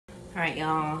Alright,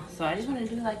 y'all. So I just want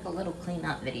to do like a little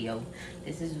cleanup video.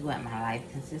 This is what my life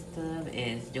consists of,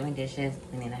 is doing dishes,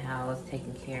 cleaning the house,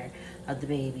 taking care of the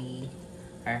baby,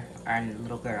 or our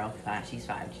little girl. She's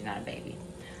 5, she's not a baby.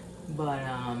 But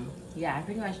yeah, I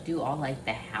pretty much do all like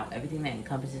the house, everything that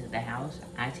encompasses the house,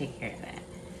 I take care of that.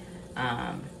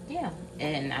 Yeah,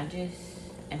 and I just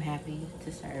am happy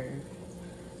to serve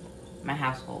my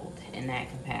household in that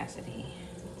capacity,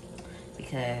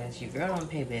 because your girl don't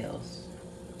pay bills.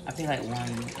 I pay like 1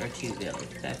 or 2 bills,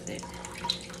 that's it.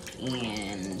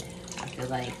 And I feel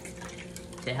like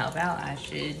to help out, I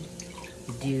should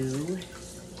do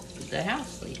the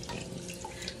housely things.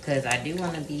 Because I do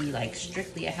want to be like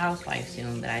strictly a housewife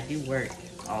soon, but I do work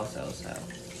also, so,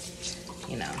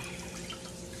 you know.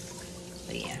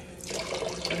 But yeah,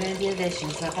 we're going to do the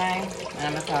dishes, okay? And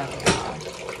I'm going to talk to y'all.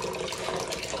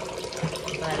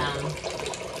 But,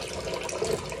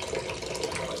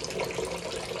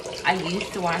 I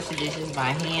used to wash the dishes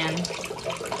by hand,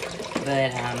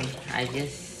 but I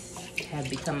just have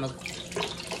become a,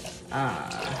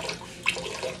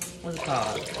 what's it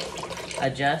called?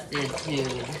 Adjusted to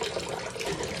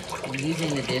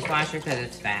using the dishwasher because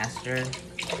it's faster.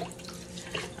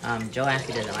 Joe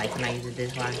actually doesn't like when I use the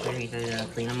dishwasher. He says he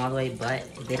doesn't clean them all the way, but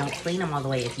they don't clean them all the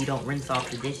way if you don't rinse off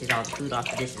the dishes, all the food off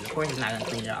the dishes. Of course, it's not gonna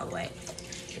clean it all the way.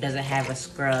 It doesn't have a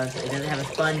scrub. It doesn't have a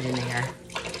sponge in there,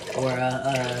 or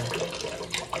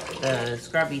the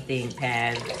scrubby thing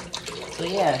pad. So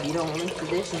yeah, if you don't rinse the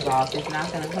dishes off, it's not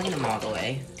gonna clean them all the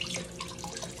way.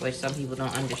 Which some people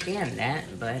don't understand that,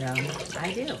 but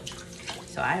I do.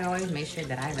 So I always make sure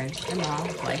that I rinse them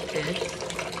off like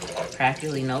this.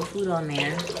 Practically no food on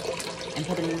there, and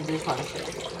put them in the dishwasher.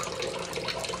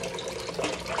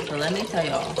 So let me tell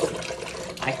y'all,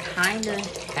 I kind of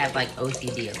have like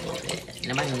OCD a little bit.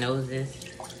 Nobody knows this,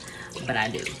 but I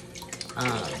do.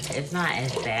 It's not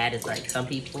as bad as like some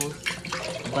people's,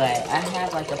 but I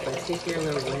have like a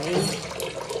particular way.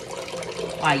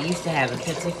 Well, I used to have a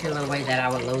particular way that I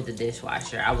would load the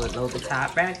dishwasher. I would load the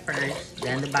top rack first,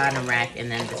 then the bottom rack,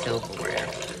 and then the silverware.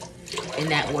 In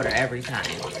that order every time.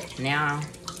 Now,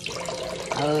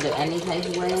 I load it any type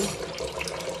of way.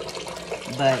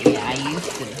 But yeah, I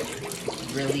used to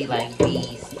really like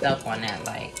be stuck on that.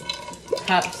 Like,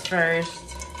 cups first,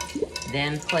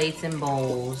 then plates and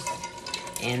bowls,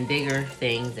 and bigger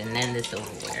things, and then the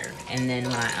silverware. And then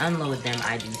when I unload them,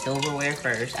 I do silverware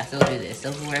first. I still do this,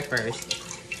 silverware first.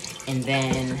 And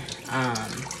then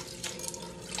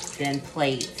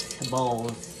plates,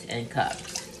 bowls, and cups.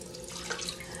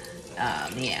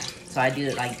 Yeah, so I do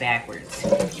it like backwards.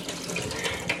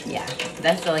 Yeah,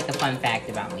 that's like a fun fact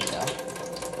about me though.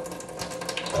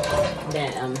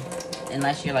 Then,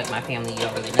 unless you're like my family, you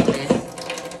don't really know this.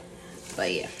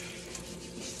 But yeah.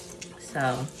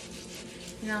 So,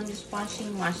 you know, I'm just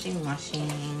washing the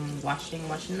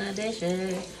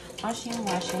dishes. Washing.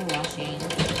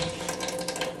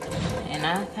 And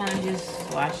I kind of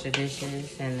just wash the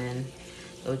dishes and then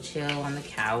go chill on the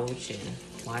couch and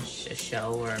watch a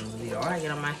show or a movie, or I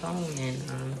get on my phone and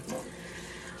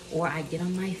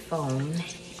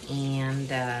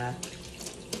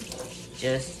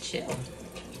just chill.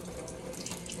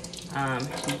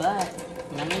 But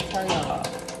let me tell y'all,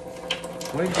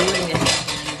 we're doing this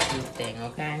YouTube thing,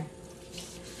 okay?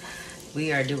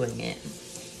 We are doing it.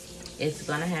 It's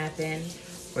gonna happen.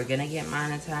 We're gonna get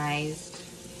monetized.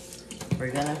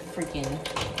 We're gonna freaking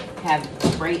have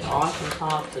great, awesome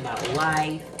talks about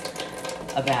life,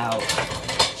 about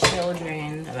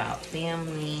children, about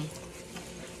family,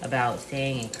 about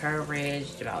staying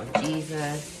encouraged, about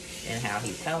Jesus and how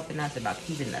he's helping us, about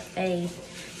keeping the faith,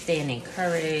 staying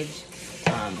encouraged,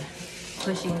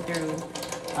 pushing through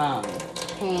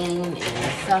pain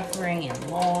and suffering and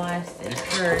loss and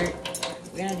hurt.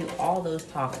 We're gonna do all those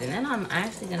talks, and then I'm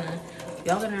actually gonna,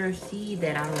 y'all gonna see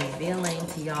that I'm revealing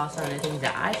to y'all some of the things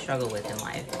that I struggle with in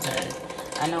life, because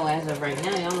I know as of right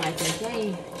now, y'all might think,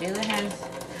 hey, Jayla has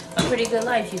a pretty good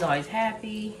life. She's always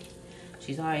happy.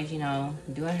 She's always, you know,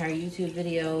 doing her YouTube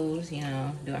videos, you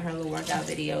know, doing her little workout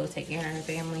videos, taking care of her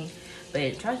family.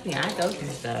 But trust me, I go through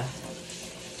stuff.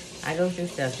 I go through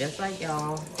stuff just like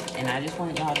y'all, and I just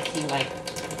want y'all to see, like,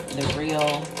 the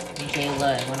real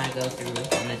Jayla when I go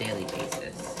through on a daily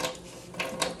basis.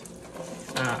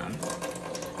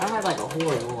 I don't have like a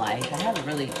horrible life. I have a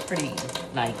really pretty,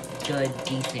 like, good,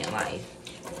 decent life.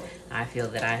 I feel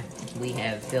that we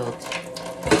have built,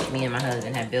 me and my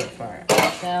husband have built for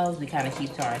ourselves. We kind of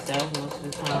keep to ourselves most of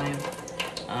the time.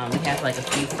 We have like a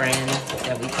few friends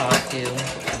that we talk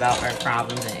to about our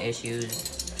problems and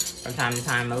issues from time to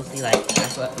time. Mostly like,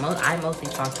 I mostly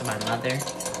talk to my mother,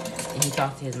 and he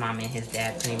talks to his mom and his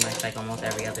dad pretty much like almost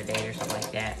every other day or something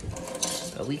like that.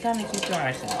 But we kind of keep to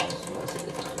ourselves most of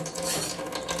the time.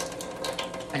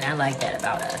 And I like that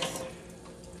about us.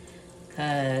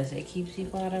 Because it keeps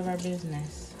people out of our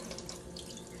business.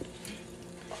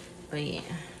 But yeah.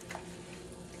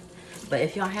 But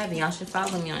if y'all haven't, y'all should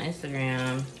follow me on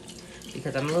Instagram.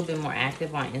 Because I'm a little bit more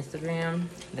active on Instagram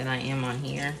than I am on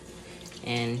here.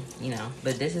 And, you know,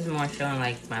 but this is more showing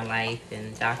like my life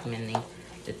and documenting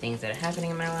the things that are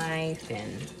happening in my life.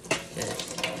 And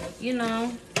just, you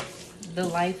know, the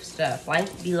life stuff.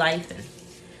 Life be lifing.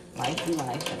 Life be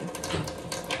lifing.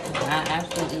 I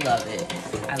absolutely love it.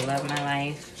 I love my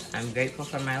life. I'm grateful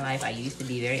for my life. I used to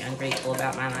be very ungrateful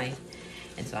about my life.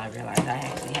 And so I realized I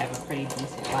actually have a pretty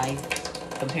decent life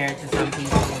compared to some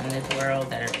people in this world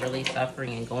that are really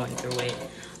suffering and going through it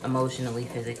emotionally,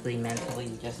 physically,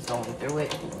 mentally, just going through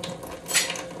it.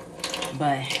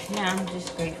 But yeah, I'm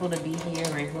just grateful to be here,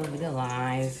 grateful to be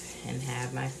alive and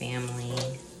have my family,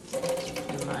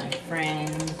 and my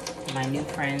friends, my new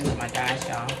friends. Oh my gosh,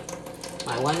 y'all.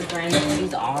 My one friend,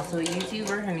 she's also a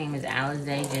YouTuber. Her name is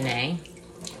Alazae Janay.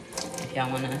 If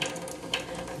y'all want to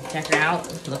check her out,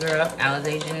 look her up,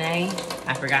 Alazae Janay.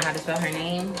 I forgot how to spell her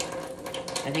name.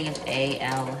 I think it's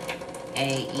A-L-A-E-Z-E.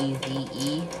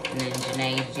 And then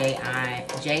Janay,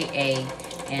 J-A-N-I-Y-A.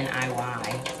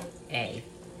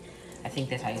 I think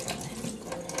that's how you spell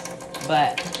it.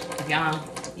 But if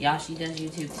y'all, she does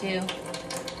YouTube too.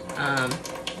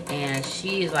 And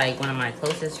she is like one of my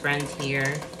closest friends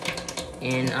here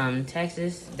in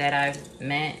Texas that I've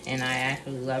met, and I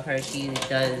actually love her. She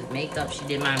does makeup. She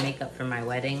did my makeup for my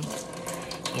wedding,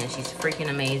 and she's freaking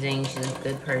amazing. She's a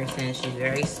good person. She's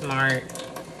very smart,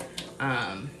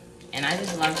 and I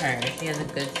just love her. She has a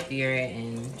good spirit,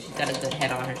 and she's got a good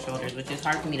head on her shoulders, which is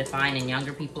hard for me to find in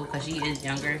younger people because she is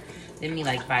younger than me,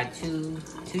 like by two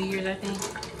years, I think.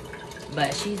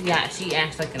 But she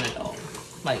acts like an adult.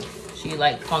 Like she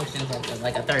like functions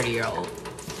like a 30-year-old,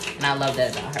 and I love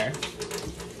that about her.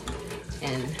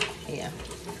 And yeah,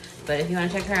 but if you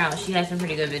want to check her out, she has some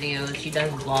pretty good videos. She does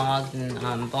vlogs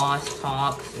and boss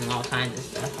talks and all kinds of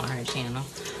stuff on her channel.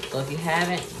 So if you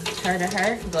haven't heard of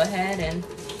her, go ahead and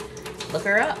look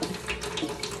her up.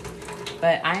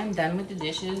 But I am done with the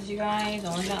dishes, you guys.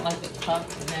 Only got like a cup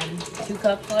and then 2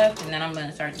 cups left, and then I'm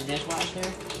gonna start the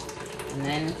dishwasher. And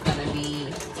then it's gonna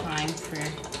be time for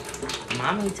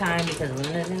mommy time because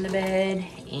Luna's in the bed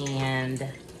and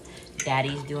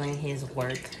Daddy's doing his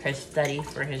work, his study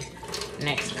for his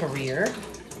next career,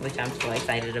 which I'm so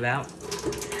excited about.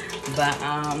 But,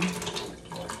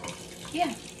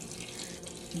 yeah.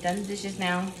 I'm done with dishes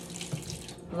now.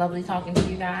 Lovely talking to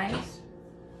you guys.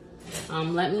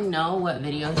 Let me know what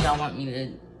videos y'all want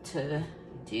me to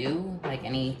do. Like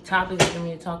any topics you want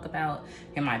me to talk about,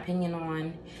 hear my opinion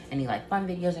on. Any like fun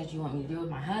videos that you want me to do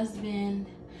with my husband.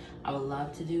 I would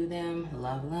love to do them.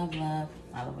 Love, love, love.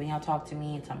 I love when y'all talk to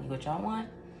me and tell me what y'all want.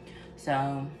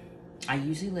 So, I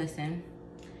usually listen.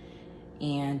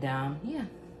 And, yeah.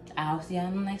 I'll see y'all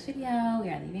in the next video. We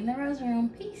are leaving the rose room.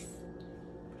 Peace.